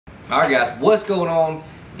Alright guys, what's going on?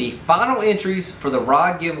 The final entries for the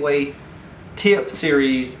rod giveaway tip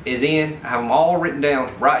series is in. I have them all written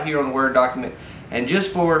down right here on the Word document. And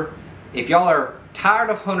just for, if y'all are tired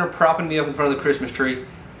of Hunter propping me up in front of the Christmas tree,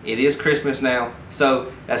 it is Christmas now. So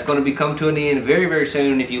that's going to be come to an end very, very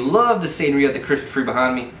soon. And if you love the scenery of the Christmas tree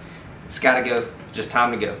behind me, it's got to go. It's just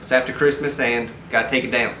time to go. It's after Christmas and got to take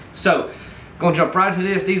it down. So, going to jump right into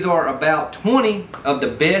this. These are about 20 of the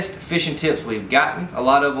best fishing tips we've gotten. A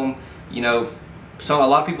lot of them, you know, a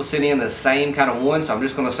lot of people sent in the same kind of one, so I'm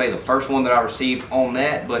just going to say the first one that I received on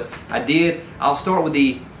that. But I'll start with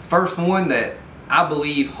the first one that I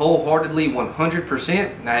believe wholeheartedly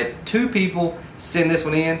 100%. And I had two people send this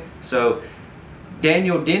one in. So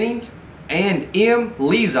Daniel Denning and M.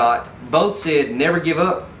 Lezot both said never give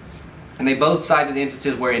up. And they both cited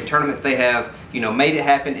instances where in tournaments they have, you know, made it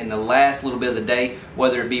happen in the last little bit of the day,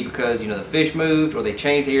 whether it be because, you know, the fish moved or they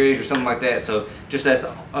changed areas or something like that. So just as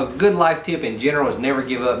a good life tip in general is never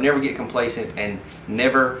give up, never get complacent, and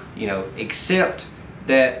never, you know, accept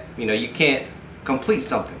that, you know, you can't complete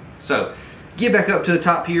something. So get back up to the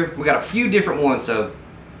top here. We got a few different ones. So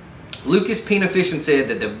Lucas Pina Fishing said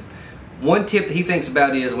that the one tip that he thinks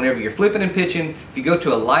about is whenever you're flipping and pitching, if you go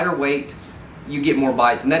to a lighter weight, you get more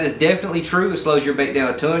bites, and that is definitely true. It slows your bait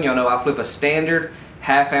down a ton. Y'all know I flip a standard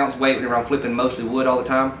half-ounce weight whenever I'm flipping mostly wood all the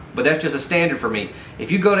time, but that's just a standard for me.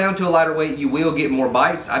 If you go down to a lighter weight, you will get more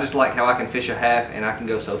bites. I just like how I can fish a half and I can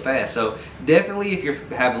go so fast. So definitely, if you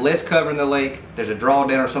have less cover in the lake, there's a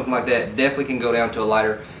drawdown or something like that, definitely can go down to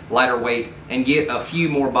a lighter weight and get a few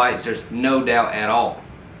more bites. There's no doubt at all.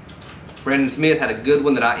 Brendan Smith had a good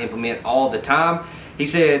one that I implement all the time. He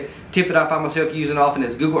said, tip that I find myself using often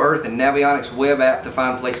is Google Earth and Navionics web app to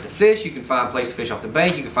find a place to fish. You can find a place to fish off the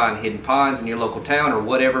bank. You can find hidden ponds in your local town or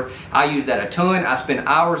whatever. I use that a ton. I spend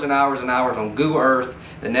hours and hours and hours on Google Earth,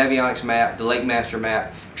 the Navionics map, the Bassmaster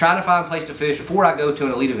map, trying to find a place to fish before I go to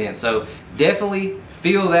an elite event. So definitely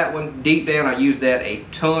feel that one deep down. I use that a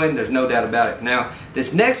ton. There's no doubt about it. Now,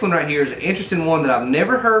 this next one right here is an interesting one that I've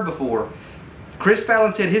never heard before. Chris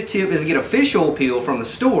Fallon said his tip is to get a fish oil peel from the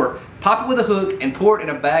store, pop it with a hook, and pour it in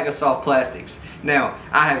a bag of soft plastics. Now,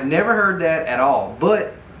 I have never heard that at all, but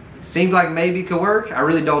it seems like maybe it could work. I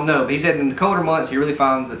really don't know. But he said in the colder months, he really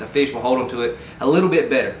finds that the fish will hold onto it a little bit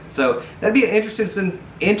better. So that'd be an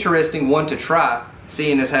interesting one to try,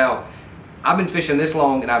 seeing as how I've been fishing this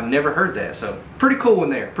long and I've never heard that. So pretty cool one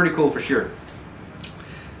there. Pretty cool for sure.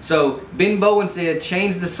 So Ben Bowen said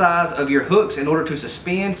change the size of your hooks in order to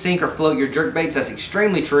suspend, sink, or float your jerkbaits. That's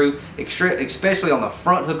extremely true, especially on the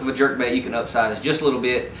front hook of a jerkbait. You can upsize just a little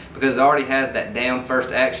bit because it already has that down first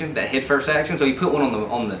action, that head first action. So you put one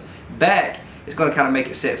on the back, it's going to kind of make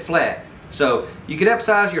it set flat. So you could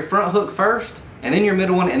upsize your front hook first, and then your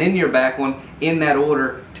middle one, and then your back one in that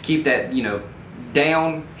order to keep that, you know,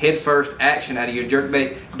 down head first action out of your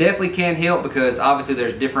jerkbait. Definitely can help because obviously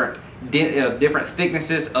there's different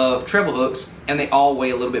thicknesses of treble hooks, and they all weigh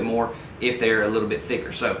a little bit more if they're a little bit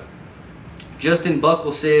thicker. So Justin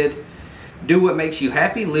Buckle said do what makes you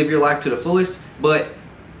happy, live your life to the fullest. But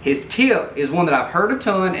his tip is one that I've heard a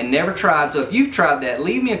ton and never tried, so if you've tried that,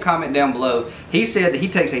 leave me a comment down below. He said that he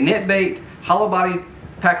takes a net bait hollow body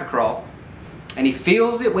pack-a-crawl and he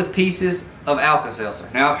fills it with pieces of Alka-Seltzer.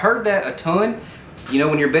 Now I've heard that a ton. You know,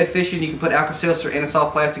 when you're bed fishing, you can put Alka-Seltzer in a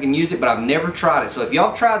soft plastic and use it, but I've never tried it. So if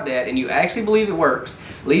y'all tried that and you actually believe it works,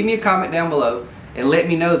 leave me a comment down below and let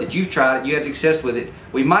me know that you've tried it, you had success with it.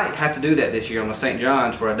 We might have to do that this year on the St.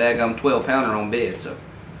 John's for a daggum 12-pounder on bed. So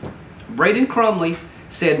Braden Crumley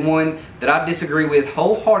said one that I disagree with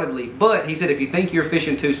wholeheartedly, but he said if you think you're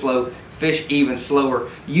fishing too slow, fish even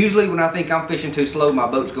slower. Usually when I think I'm fishing too slow, my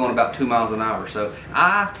boat's going about 2 miles an hour. So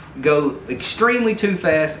I go extremely too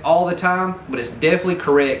fast all the time, but it's definitely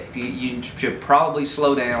correct. You should probably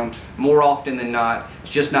slow down more often than not.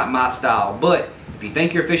 It's just not my style. But if you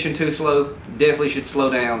think you're fishing too slow, definitely should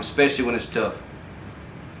slow down, especially when it's tough.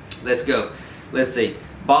 Let's go. Let's see.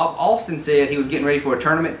 Bob Austin said he was getting ready for a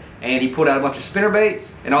tournament and he pulled out a bunch of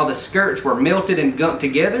spinnerbaits and all the skirts were melted and gunked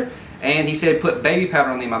together, and he said put baby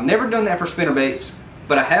powder on them. I've never done that for spinnerbaits,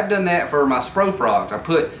 but I have done that for my Spro frogs. I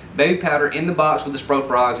put baby powder in the box with the Spro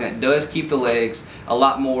frogs, and it does keep the legs a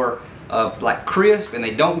lot more like crisp, and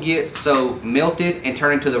they don't get so melted and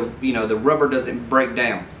turn into the, you know, the rubber doesn't break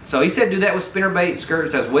down. So he said do that with spinnerbait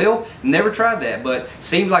skirts as well. Never tried that, but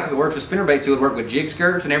seems like if it works with spinnerbaits, it would work with jig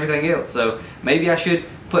skirts and everything else. So maybe I should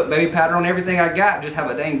put baby powder on everything I got, just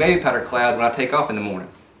have a dang baby powder cloud when I take off in the morning.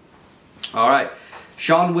 All right.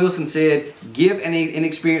 Sean Wilson said, give an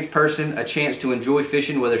inexperienced person a chance to enjoy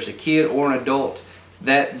fishing, whether it's a kid or an adult.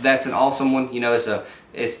 That's an awesome one. You know, it's a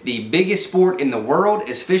It's the biggest sport in the world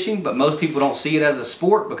is fishing, but most people don't see it as a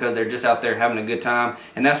sport because they're just out there having a good time,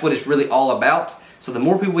 and that's what it's really all about. So the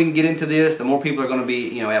more people we can get into this, the more people are going to be,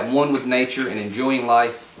 you know, at one with nature and enjoying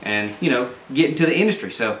life and, you know, get into the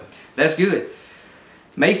industry. So that's good.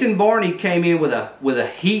 Mason Barney came in with a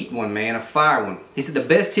heat one, man, a fire one. He said the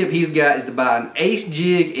best tip he's got is to buy an ace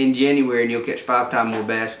jig in January and you'll catch 5 times more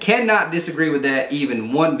bass. Cannot disagree with that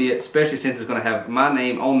even one bit, especially since it's going to have my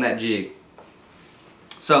name on that jig.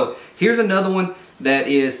 So here's another one that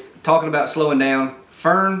is talking about slowing down.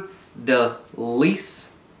 Fern de Lease.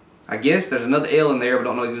 I guess there's another L in there, but I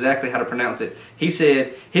don't know exactly how to pronounce it. He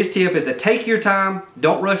said his tip is to take your time.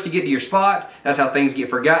 Don't rush to get to your spot. That's how things get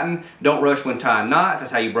forgotten. Don't rush when tying knots.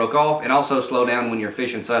 That's how you broke off. And also slow down when you're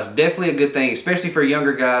fishing. So that's definitely a good thing, especially for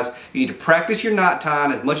younger guys. You need to practice your knot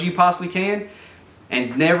tying as much as you possibly can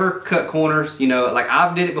and never cut corners. You know, like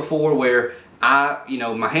I've did it before where you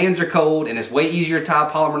know, my hands are cold and it's way easier to tie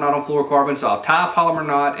a polymer knot on fluorocarbon, so I'll tie a polymer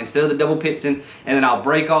knot instead of the double piston, and then I'll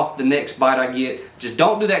break off the next bite I get. Just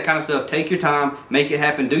don't do that kind of stuff. Take your time, make it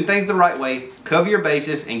happen, do things the right way, cover your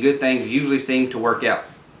bases, and good things usually seem to work out.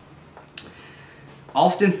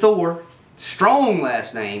 Austin Thor, strong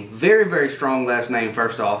last name, very, very strong last name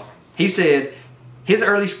first off. He said his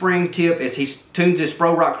early spring tip is he tunes his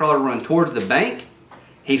Spro rock crawler to run towards the bank,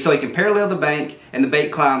 so he can parallel the bank and the bait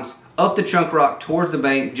climbs up the chunk rock towards the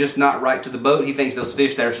bank, just not right to the boat. He thinks those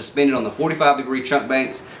fish that are suspended on the 45-degree chunk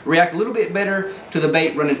banks react a little bit better to the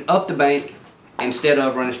bait running up the bank instead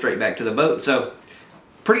of running straight back to the boat. So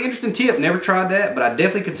pretty interesting tip. Never tried that, but I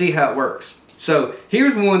definitely could see how it works. So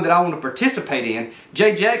here's one that I want to participate in.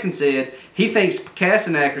 Jay Jackson said he thinks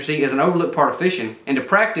casting accuracy is an overlooked part of fishing, and to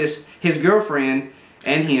practice, his girlfriend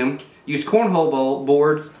and him use cornhole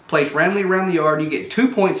boards placed randomly around the yard. You get 2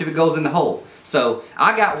 points if it goes in the hole. So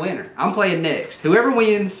I got winner. I'm playing next. Whoever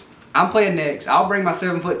wins, I'm playing next. I'll bring my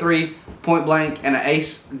 7'3" point blank and an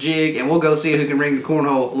ace jig, and we'll go see who can bring the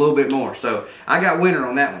cornhole a little bit more. So I got winner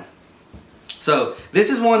on that one. So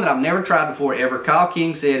this is one that I've never tried before ever. Kyle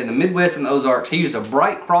King said in the Midwest and the Ozarks, he used a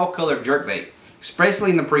bright crawl colored jerkbait,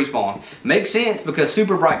 especially in the pre-spawn. Makes sense because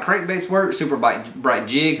super bright crankbaits work, super bright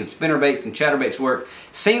jigs and spinnerbaits and chatterbaits work.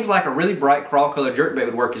 Seems like a really bright crawl colored jerkbait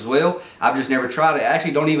would work as well. I've just never tried it. I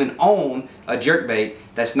actually don't even own a jerkbait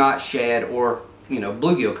that's not shad or, you know,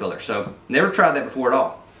 bluegill color. So never tried that before at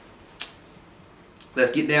all.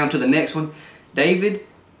 Let's get down to the next one. David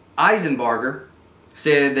Eisenbarger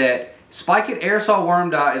said that Spike It aerosol worm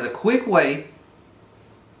dye is a quick way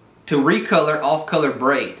to recolor off-colored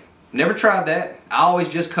braid. Never tried that. I always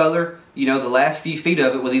just color, you know, the last few feet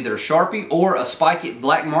of it with either a Sharpie or a Spike It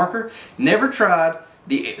black marker. Never tried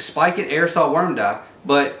the Spike It aerosol worm dye,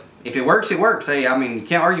 but if it works, it works. Hey, I mean, you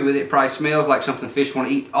can't argue with it. It probably smells like something fish want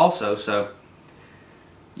to eat also, so,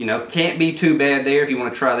 you know, can't be too bad there if you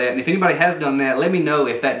want to try that. And if anybody has done that, let me know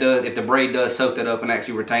if that does, if the braid does soak that up and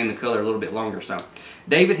actually retain the color a little bit longer. So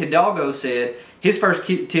David Hidalgo said his first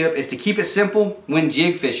tip is to keep it simple when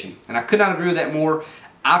jig fishing, and I could not agree with that more.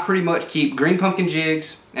 I pretty much keep green pumpkin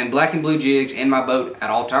jigs and black and blue jigs in my boat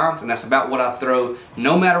at all times, and that's about what I throw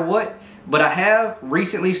no matter what. But I have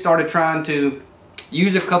recently started trying to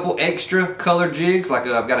use a couple extra colored jigs, like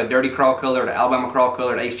I've got a dirty crawl color, the Alabama crawl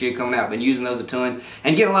color, the ace jig coming out. I've been using those a ton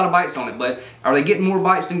and getting a lot of bites on it. But are they getting more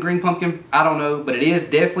bites than green pumpkin? I don't know, but it is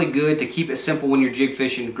definitely good to keep it simple when you're jig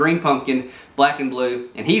fishing. Green pumpkin, black and blue.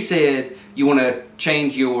 And he said you want to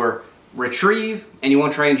change your retrieve and you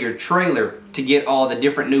want to change your trailer to get all the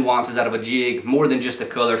different nuances out of a jig more than just the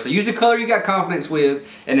color. So use the color you got confidence with,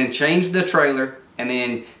 and then change the trailer, and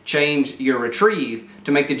then change your retrieve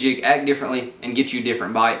to make the jig act differently and get you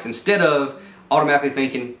different bites instead of automatically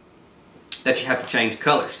thinking that you have to change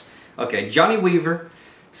colors. Okay, Johnny Weaver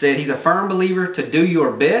said he's a firm believer to do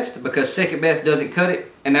your best because second best doesn't cut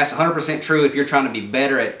it, and that's 100% true. If you're trying to be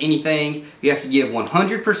better at anything, you have to give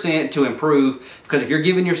 100% to improve, because if you're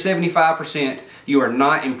giving your 75%, you are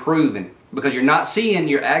not improving because you're not seeing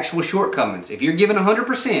your actual shortcomings. If you're giving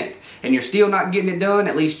 100% and you're still not getting it done,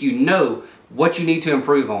 at least you know what you need to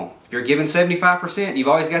improve on. If you're giving 75%, you've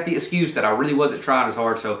always got the excuse that I really wasn't trying as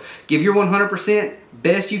hard. So give your 100%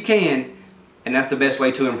 best you can, and that's the best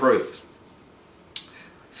way to improve.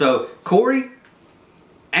 So Corey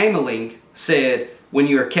Ameling said, when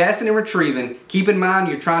you are casting and retrieving, keep in mind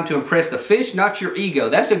you're trying to impress the fish, not your ego.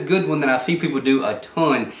 That's a good one that I see people do a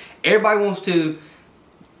ton. Everybody wants to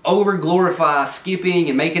over glorify skipping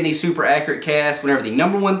and making these super accurate casts, whenever the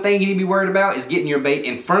number one thing you need to be worried about is getting your bait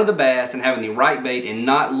in front of the bass and having the right bait and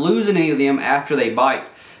not losing any of them after they bite.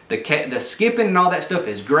 The skipping and all that stuff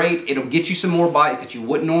is great. It'll get you some more bites that you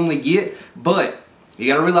wouldn't normally get, but You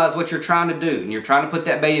got to realize what you're trying to do, and you're trying to put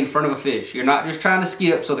that bait in front of a fish. You're not just trying to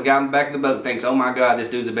skip so the guy in the back of the boat thinks, oh my God, this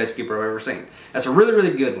dude's the best skipper I've ever seen. That's a really,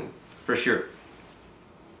 really good one, for sure.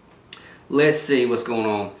 Let's see what's going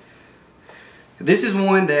on. This is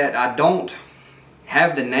one that I don't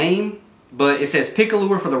have the name, but it says pick a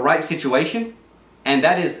lure for the right situation. And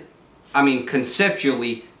that is, I mean,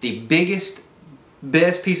 conceptually, the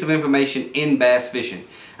best piece of information in bass fishing.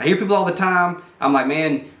 I hear people all the time, I'm like,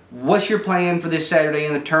 man, what's your plan for this Saturday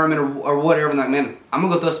in the tournament or whatever? I'm like, man, I'm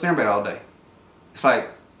gonna go throw a spinnerbait all day. It's like,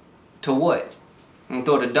 to what? I'm gonna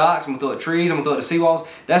throw it to docks, I'm gonna throw it to trees, I'm gonna throw it to seawalls.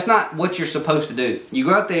 That's not what you're supposed to do. You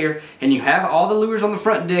go out there and you have all the lures on the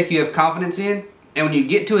front deck you have confidence in, and when you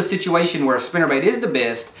get to a situation where a spinnerbait is the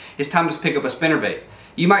best, it's time to pick up a spinnerbait.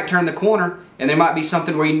 You might turn the corner and there might be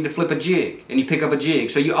something where you need to flip a jig and you pick up a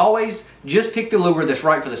jig. So you always just pick the lure that's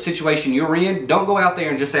right for the situation you're in. Don't go out there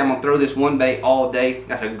and just say I'm gonna throw this one bait all day.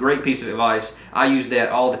 That's a great piece of advice. I use that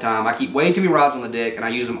all the time. I keep way too many rods on the deck and I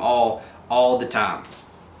use them all the time.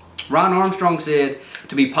 Ron Armstrong said,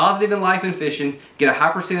 to be positive in life and fishing, get a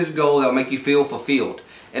high percentage goal that will make you feel fulfilled.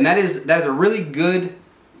 And that is a really good,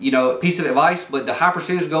 you know, piece of advice, but the high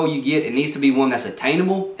percentage goal you get, it needs to be one that's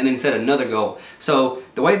attainable, and then set another goal. So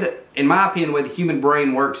the way that, in my opinion, the way the human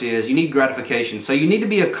brain works is you need gratification. So you need to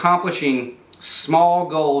be accomplishing small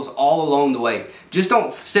goals all along the way. Just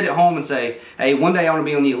don't sit at home and say, hey, one day I want to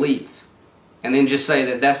be on the elites, and then just say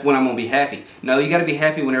that that's when I'm going to be happy. No, you got to be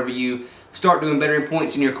happy whenever you start doing better in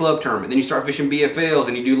points in your club tournament. Then you start fishing BFLs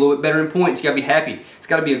and you do a little bit better in points. You got to be happy. It's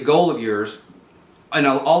got to be a goal of yours. And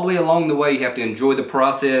all the way along the way, you have to enjoy the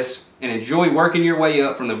process and enjoy working your way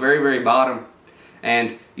up from the very, very bottom.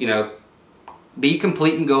 And, you know, be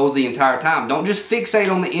completing goals the entire time. Don't just fixate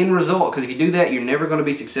on the end result, because if you do that, you're never going to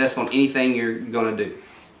be successful in anything you're going to do.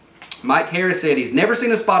 Mike Harris said he's never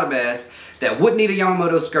seen a spotted bass that wouldn't need a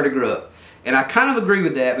Yamamoto skirted grub. And I kind of agree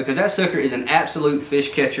with that, because that sucker is an absolute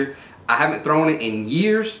fish catcher. I haven't thrown it in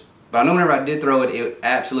years, but I know whenever I did throw it, it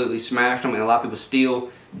absolutely smashed them, and a lot of people still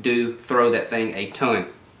do throw that thing a ton.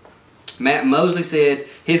 Matt Mosley said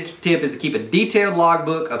his tip is to keep a detailed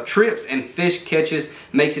logbook of trips and fish catches.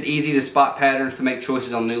 Makes it easy to spot patterns, to make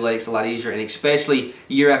choices on new lakes a lot easier, and especially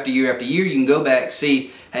year after year after year, you can go back,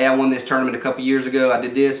 see, hey, I won this tournament a couple years ago, I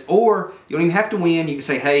did this. Or you don't even have to win. You can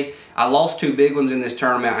say, hey, I lost 2 big ones in this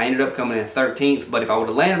tournament, I ended up coming in 13th, but if I would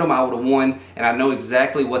have landed them, I would have won, and I know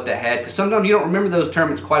exactly what that had, because sometimes you don't remember those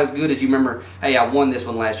tournaments quite as good as you remember, hey, I won this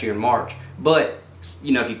one last year in March. But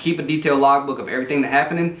you know, if you keep a detailed logbook of everything that's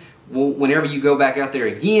happening, whenever you go back out there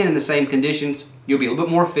again in the same conditions, you'll be a little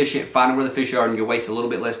bit more efficient finding where the fish are, and you'll waste a little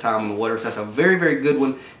bit less time on the water. So that's a very, very good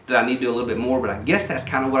one that I need to do a little bit more, but I guess that's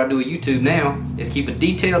kind of what I do with YouTube now, is keep a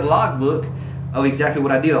detailed logbook of exactly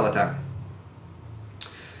what I did all the time.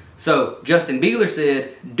 So Justin Beeler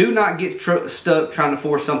said, do not get stuck trying to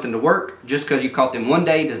force something to work. Just because you caught them one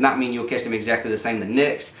day does not mean you'll catch them exactly the same the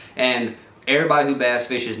next. And everybody who bass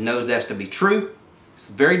fishes knows that's to be true. It's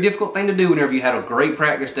a very difficult thing to do whenever you had a great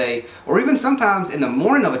practice day, or even sometimes in the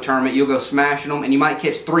morning of a tournament you'll go smashing them and you might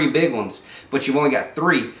catch 3 big ones, but you've only got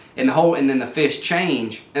 3, and then the fish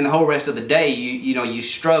change, and the whole rest of the day you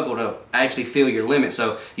struggle to actually feel your limit.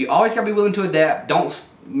 So you always got to be willing to adapt. Don't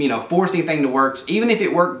force anything to work. Even if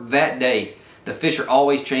it worked that day, the fish are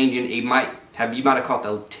always changing. You might have caught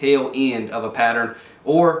the tail end of a pattern,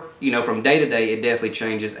 or from day to day it definitely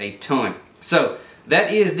changes a ton. So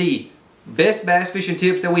that is the best bass fishing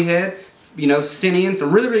tips that we had. Sent in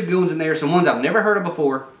some really, really good ones in there. Some ones I've never heard of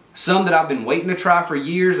before. Some that I've been waiting to try for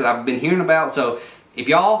years that I've been hearing about. So if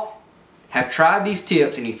y'all have tried these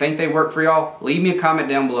tips and you think they work for y'all, leave me a comment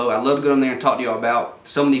down below. I'd love to go on there and talk to y'all about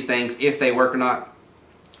some of these things, if they work or not.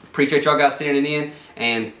 Appreciate y'all guys sending it in.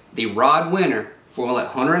 And the rod winner, we're going to let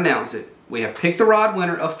Hunter announce it. We have picked the rod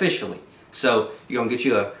winner officially. So you're going to get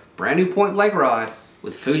you a brand new point blank rod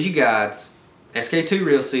with Fuji Guides SK2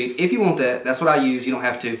 reel seat. If you want that, that's what I use. You don't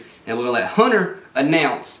have to. And we're going to let Hunter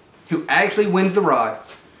announce who actually wins the rod.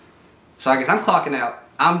 So I guess I'm clocking out.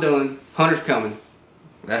 I'm done. Hunter's coming.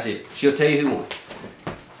 That's it. She'll tell you who won.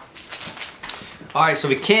 Alright, so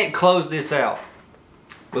we can't close this out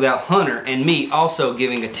without Hunter and me also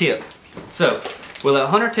giving a tip. So we'll let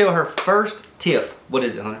Hunter tell her first tip. What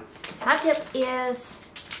is it, Hunter? My tip is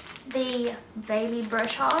the baby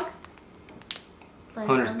brush hog.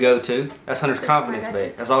 Hunter's go-to. That's Hunter's confidence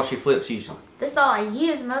bait. That's all she flips usually. This is all I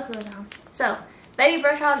use most of the time. So, baby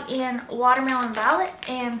brush hog in watermelon violet,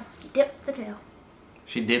 and dip the tail.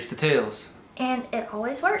 She dips the tails. And it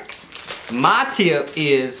always works. My tip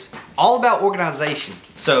is all about organization.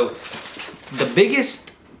 So, the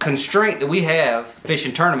biggest constraint that we have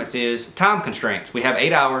fishing tournaments is time constraints. We have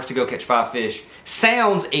 8 hours to go catch 5 fish.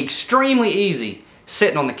 Sounds extremely easy.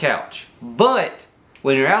 sitting on the couch. But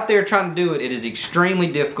when you're out there trying to do it, it is extremely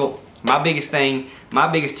difficult. My biggest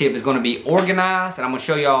tip is going to be organized, and I'm going to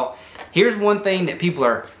show y'all. Here's one thing that people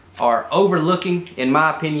are overlooking, in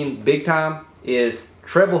my opinion, big time, is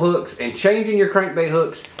treble hooks and changing your crankbait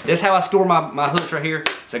hooks. This is how I store my hooks right here.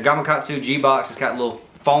 It's a Gamakatsu G box. It's got little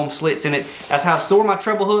foam slits in it. That's how I store my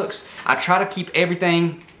treble hooks. I try to keep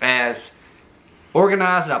everything as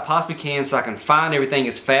organized as I possibly can so I can find everything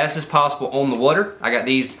as fast as possible on the water. I got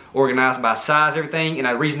these organized by size, everything, and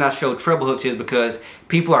the reason I show treble hooks is because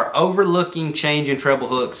people are overlooking changing treble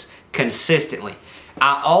hooks consistently.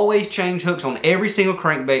 I always change hooks on every single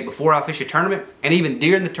crankbait before I fish a tournament, and even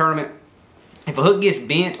during the tournament. If a hook gets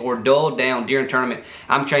bent or dulled down during tournament,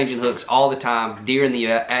 I'm changing hooks all the time during the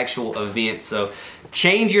actual event. So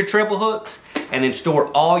change your treble hooks and then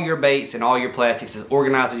store all your baits and all your plastics as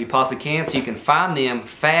organized as you possibly can so you can find them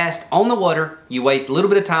fast on the water. You waste a little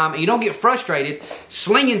bit of time and you don't get frustrated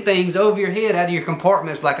slinging things over your head out of your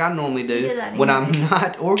compartments like I normally do when I'm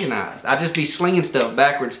not organized. I just be slinging stuff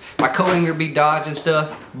backwards. My coat hanger be dodging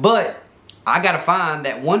stuff, but I gotta find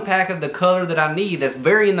that one pack of the color that I need that's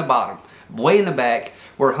very in the bottom, way in the back,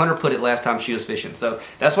 where Hunter put it last time she was fishing. So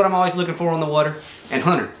that's what I'm always looking for on the water. And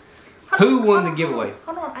Hunter, who won the giveaway?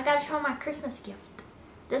 Hold on, I gotta show my Christmas gift.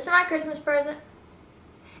 This is my Christmas present.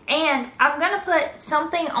 And I'm gonna put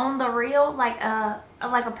something on the reel, like a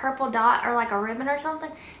purple dot or like a ribbon or something.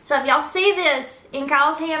 So if y'all see this in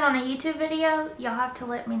Kyle's hand on a YouTube video, y'all have to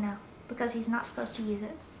let me know because he's not supposed to use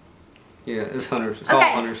it. Yeah, it's Hunter's. It's okay,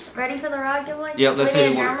 all Hunter's. Ready for the rod giveaway? Yep, let's see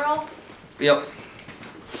the drum roll. Yep.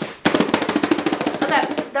 Okay,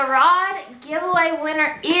 the rod giveaway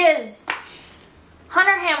winner is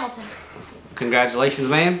Hunter Hamilton. Congratulations,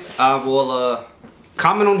 man. I will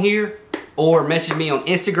comment on here or message me on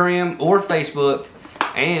Instagram or Facebook,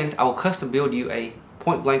 and I will custom build you a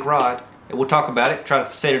point blank rod, and we'll talk about it, try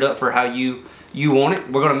to set it up for how you want it.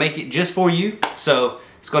 We're going to make it just for you, so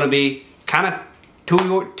it's going to be kind of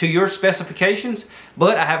to your specifications,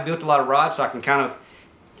 but I have built a lot of rods so I can kind of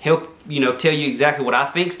help, you know, tell you exactly what I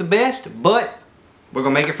think's the best, but we're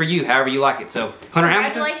gonna make it for you however you like it. So Hunter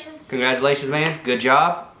Hamilton, congratulations, man. Good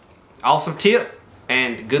job. Awesome tip,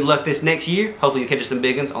 and good luck this next year. Hopefully you catch some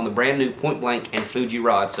big ones on the brand new Point Blank and Fuji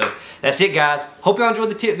rod. So that's it, guys. Hope y'all enjoyed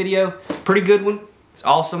the tip video. Pretty good one. It's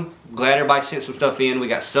awesome. Glad everybody sent some stuff in. We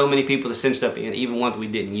got so many people that send stuff in, even ones we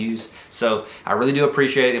didn't use. So I really do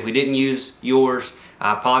appreciate it. If we didn't use yours,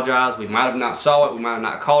 I apologize. We might have not saw it, we might have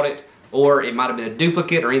not caught it, or it might have been a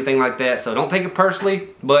duplicate or anything like that. So don't take it personally,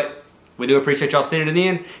 but we do appreciate y'all sending it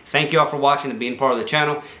in. Thank y'all for watching and being part of the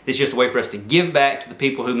channel. This is just a way for us to give back to the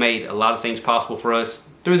people who made a lot of things possible for us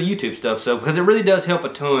through the YouTube stuff. So, because it really does help a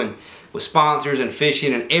ton with sponsors and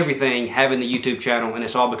fishing and everything, having the YouTube channel, and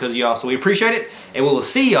it's all because of y'all. So we appreciate it, and we will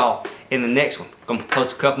see y'all in the next one. Gonna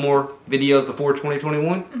post a couple more videos before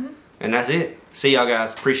 2021, and that's it. See y'all,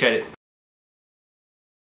 guys. Appreciate it.